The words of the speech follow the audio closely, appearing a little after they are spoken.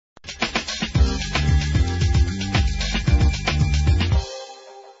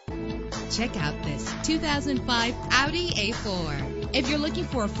Check out this 2005 Audi A4. If you're looking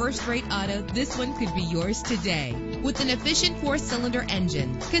for a first-rate auto, this one could be yours today. With an efficient 4-cylinder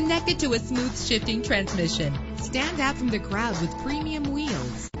engine connected to a smooth shifting transmission. Stand out from the crowd with premium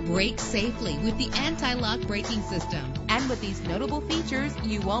wheels. Brake safely with the anti-lock braking system. And with these notable features,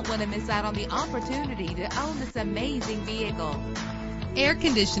 you won't want to miss out on the opportunity to own this amazing vehicle. Air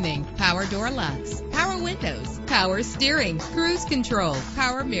conditioning, power door locks, power windows, power steering, cruise control,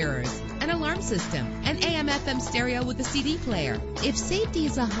 power mirrors, an alarm system, an AM/FM stereo with a CD player. If safety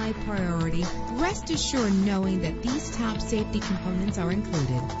is a high priority, rest assured knowing that these top safety components are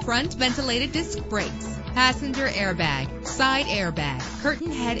included. Front ventilated disc brakes, passenger airbag, side airbag,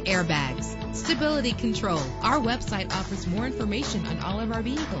 curtain head airbags, stability control. Our website offers more information on all of our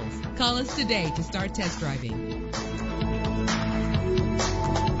vehicles. Call us today to start test driving.